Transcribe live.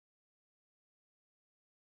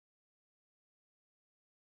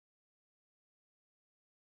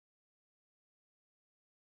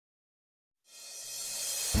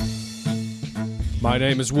My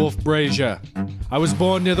name is Wolf Brazier. I was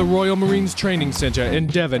born near the Royal Marines Training Centre in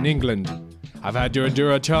Devon, England. I've had to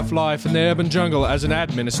endure a tough life in the urban jungle as an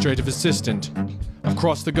administrative assistant. I've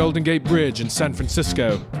crossed the Golden Gate Bridge in San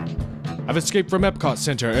Francisco. I've escaped from Epcot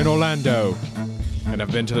Center in Orlando. And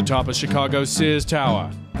I've been to the top of Chicago's Sears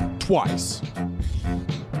Tower. Twice.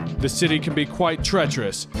 The city can be quite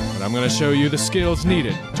treacherous, but I'm going to show you the skills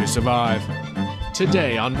needed to survive.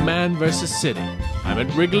 Today on Man vs. City, I'm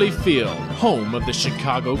at Wrigley Field, home of the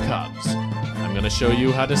Chicago Cubs. I'm going to show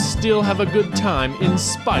you how to still have a good time in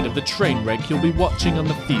spite of the train wreck you'll be watching on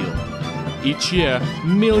the field. Each year,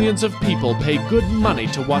 millions of people pay good money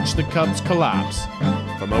to watch the Cubs collapse.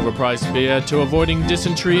 From overpriced beer to avoiding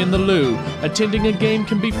dysentery in the loo, attending a game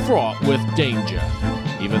can be fraught with danger.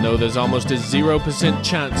 Even though there's almost a 0%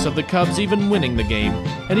 chance of the Cubs even winning the game,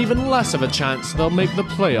 and even less of a chance they'll make the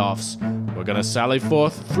playoffs, we're gonna sally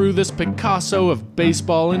forth through this Picasso of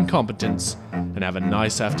baseball incompetence and have a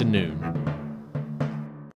nice afternoon.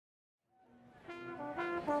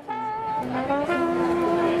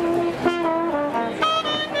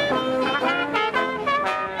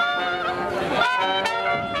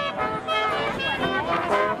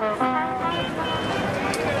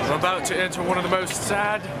 We're about to enter one of the most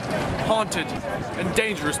sad, haunted, and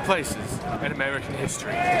dangerous places in American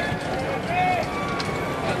history.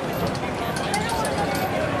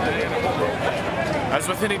 As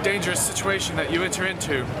with any dangerous situation that you enter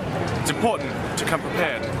into, it's important to come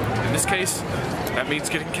prepared. In this case, that means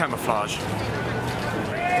getting camouflage.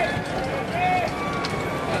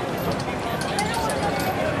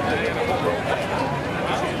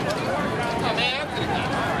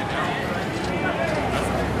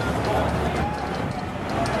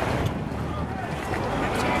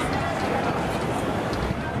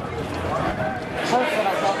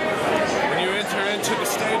 When you enter into the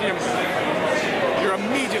stadium, you're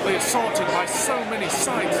immediately assaulted by so many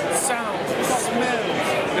sights and sounds and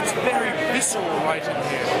smells. It's very visceral right in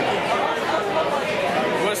here.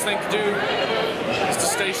 The worst thing to do is to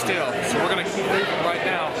stay still. So we're going to keep moving right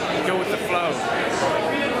now and go with the flow.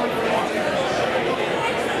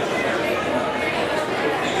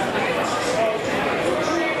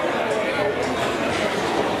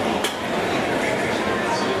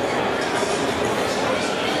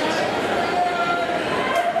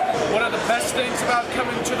 Best things about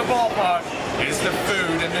coming to the ballpark is the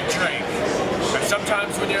food and the drink. And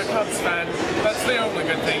sometimes when you're a Cubs fan, that's the only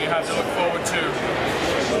good thing you have to look forward to.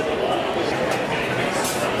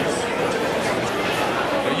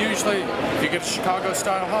 But usually, if you get a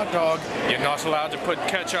Chicago-style hot dog, you're not allowed to put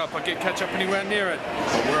ketchup or get ketchup anywhere near it.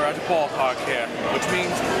 But we're at a ballpark here, which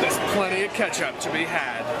means there's plenty of ketchup to be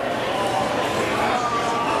had.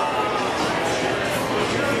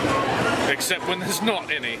 Except when there's not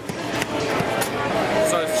any.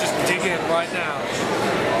 So let's just dig in right now.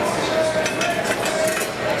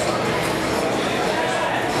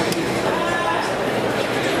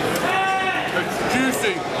 It's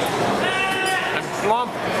juicy and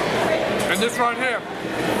plump. And this right here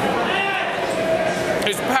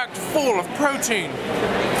is packed full of protein.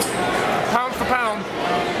 Pound for pound.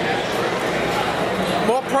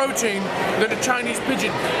 More protein than a Chinese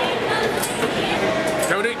pigeon.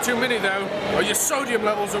 Don't eat too many though, or your sodium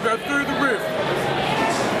levels will go through the roof.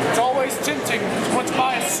 It's always tempting to want to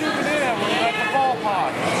buy a souvenir when you're at the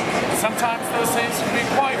ballpark. Sometimes those things can be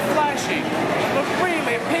quite flashy and look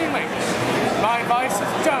really appealing. My advice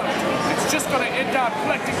is don't. It's just going to end up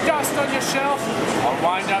collecting dust on your shelf or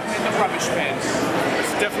wind up in the rubbish bin.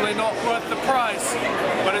 It's definitely not worth the price,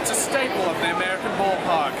 but it's a staple of the American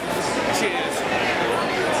ballpark. Cheers.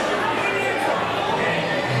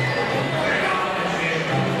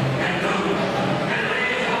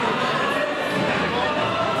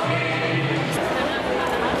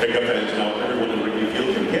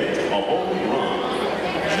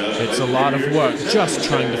 It's a lot of work just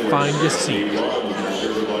trying to find your seat.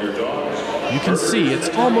 You can see it's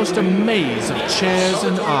almost a maze of chairs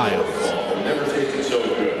and aisles.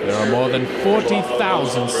 There are more than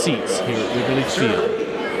 40,000 seats here at Wrigley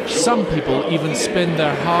Field. Some people even spend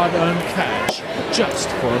their hard-earned cash just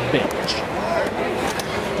for a bench.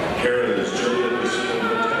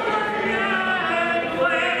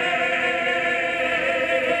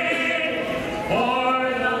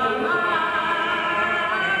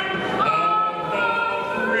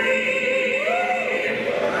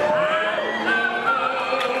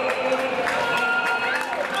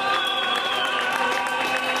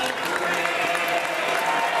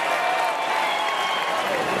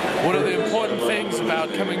 One of the important things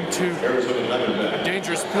about coming to a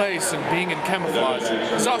dangerous place and being in camouflage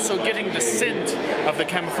is also getting the scent of the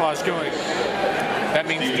camouflage going. That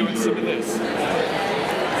means doing some of this.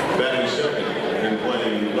 Batting second and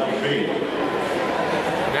playing left field.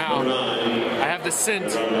 Now, I have the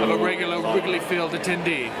scent of a regular Wrigley Field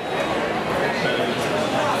attendee.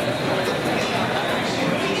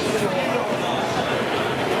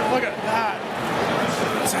 Look at that.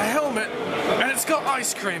 It's a helmet, and it's got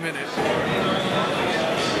ice cream in it.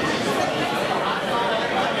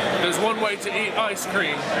 There's one way to eat ice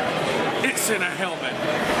cream. It's in a helmet.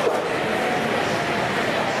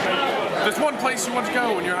 There's one place you want to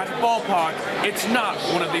go when you're at a ballpark. It's not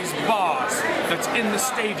one of these bars that's in the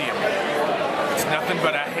stadium. It's nothing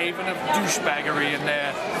but a haven of douchebaggery in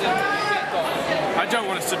there. I don't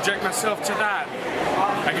want to subject myself to that.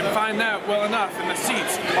 I can find that well enough in the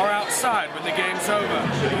seats or outside when the game's over.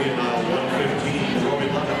 Sitting in aisle 115, Roy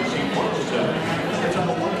London, seat 107. It's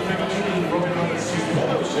aisle 115, Roy London, seat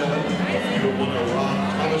 107. If you want a Ron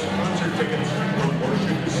Thomas concert tickets from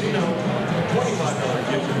Horseshoe Casino,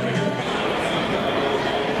 $25 gift certificate.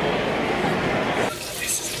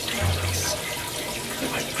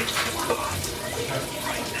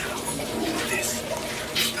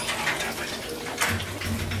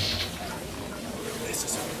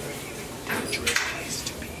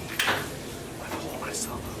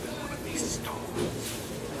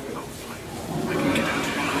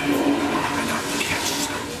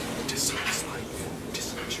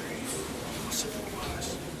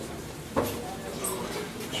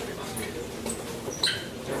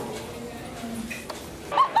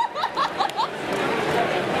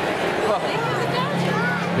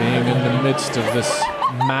 Being in the midst of this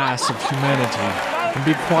mass of humanity can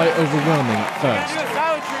be quite overwhelming at first.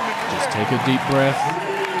 Just take a deep breath,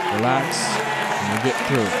 relax, and you'll get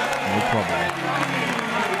through it, no problem.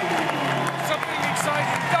 Something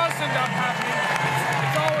exciting does end up happening.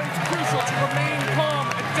 It's always crucial to remain calm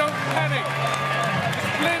and don't panic. Just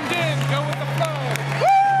blend in, go with the flow.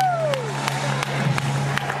 Woo!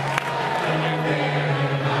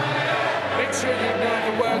 Make sure you know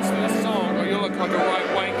the words to the song or you'll look like a right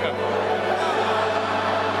wanker.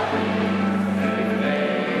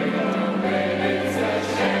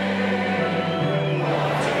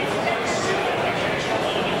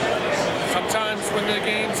 Sometimes when the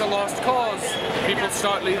game's a lost cause, people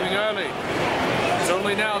start leaving early. It's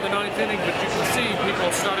only now the 9th inning, but you can see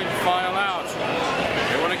people starting to file out.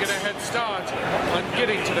 They want to get a head start on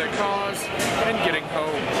getting to their cars and getting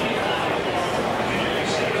home.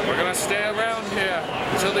 We're going to stay around here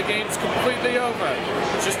until the game's completely over,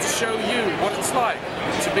 just to show you what it's like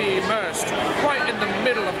to be immersed right in the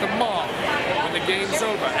middle of the mob when the game's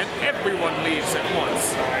over and everyone leaves at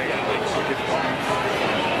once.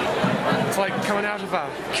 It's like coming out of a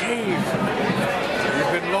cave.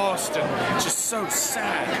 You've been lost and just so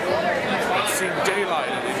sad. Not seeing daylight,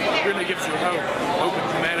 it really gives you hope. Hope in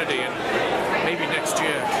humanity and maybe next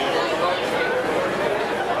year.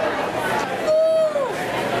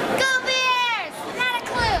 Go Bears! Not a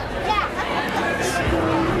clue. Yeah.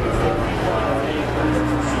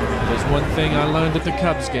 There's one thing I learned at the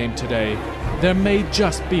Cubs game today. There may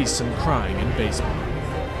just be some crying in baseball.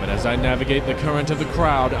 But as I navigate the current of the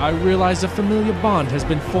crowd, I realize a familiar bond has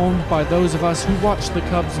been formed by those of us who watched the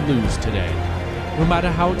Cubs lose today. No matter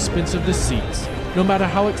how expensive the seats, no matter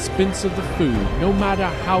how expensive the food, no matter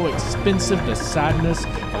how expensive the sadness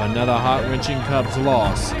of another heart-wrenching Cubs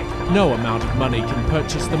loss, no amount of money can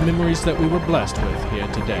purchase the memories that we were blessed with here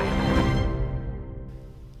today.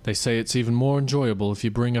 They say it's even more enjoyable if you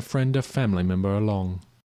bring a friend or family member along.